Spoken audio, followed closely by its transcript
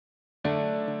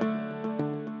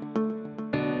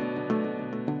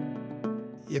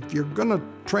If you're going to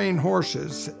train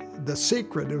horses, the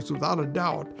secret is, without a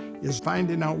doubt, is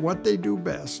finding out what they do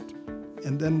best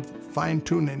and then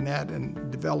fine-tuning that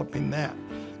and developing that.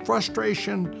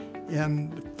 Frustration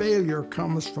and failure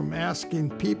comes from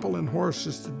asking people and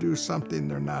horses to do something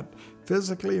they're not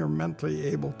physically or mentally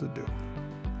able to do.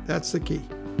 That's the key.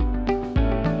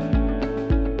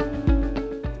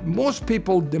 Most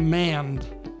people demand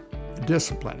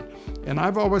discipline. And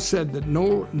I've always said that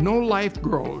no life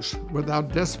grows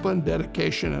without discipline,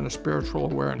 dedication, and a spiritual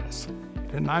awareness.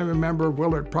 And I remember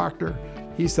Willard Proctor,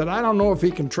 he said, I don't know if he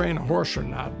can train a horse or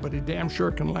not, but he damn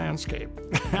sure can landscape.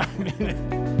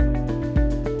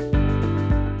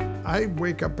 I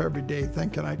wake up every day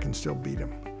thinking I can still beat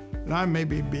him. And I may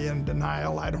be in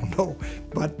denial, I don't know.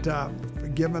 But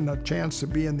given a chance to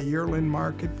be in the yearling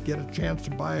market, get a chance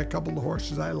to buy a couple of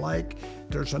horses I like,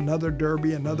 there's another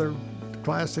Derby, another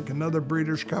Classic, another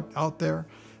Breeders' Cup out there.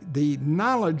 The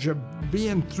knowledge of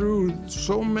being through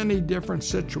so many different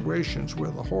situations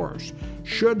with a horse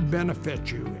should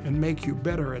benefit you and make you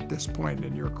better at this point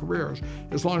in your careers,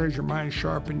 as long as your mind's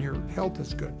sharp and your health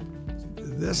is good.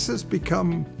 This has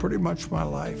become pretty much my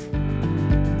life.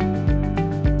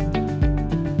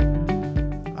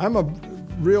 I'm a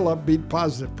real upbeat,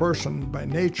 positive person by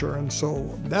nature, and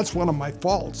so that's one of my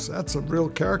faults. That's a real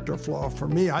character flaw for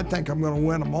me. I think I'm going to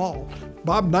win them all.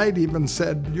 Bob Knight even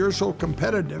said, you're so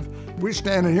competitive, we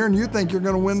stand in here and you think you're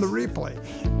going to win the replay.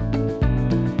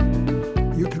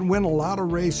 You can win a lot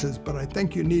of races, but I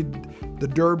think you need the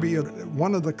Derby,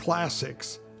 one of the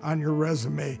classics, on your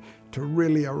resume to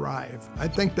really arrive. I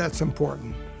think that's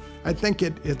important. I think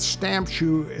it stamps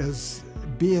you as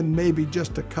being maybe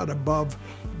just a cut above.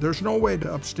 There's no way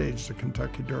to upstage the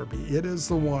Kentucky Derby. It is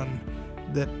the one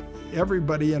that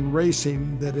everybody in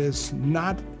racing that is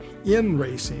not in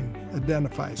racing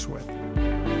identifies with.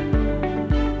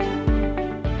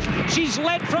 She's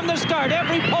led from the start,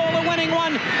 every pole a winning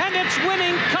one, and it's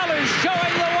Winning Colors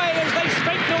showing the way as they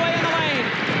straighten away in the lane.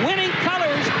 Winning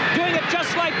Colors doing it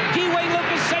just like Keeway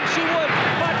Lukas said she would,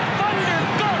 but Thunder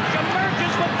Gulch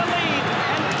emerges with the lead,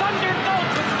 and Thunder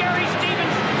Gulch with Gary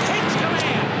Stevens takes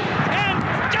command. And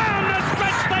down the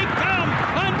stretch they come,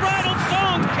 Unbridled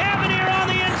Song, Cavalier on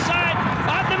the inside,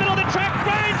 out the middle of the track,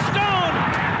 Grindstone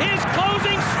is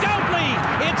closing stoutly.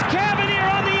 It's Cavalier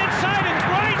on the inside and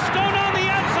Grindstone on the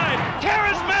outside.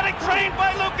 Charismatic trained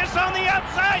by Lukas on the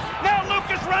outside. Now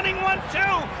Lukas running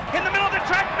 1-2 in the middle of the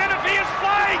track.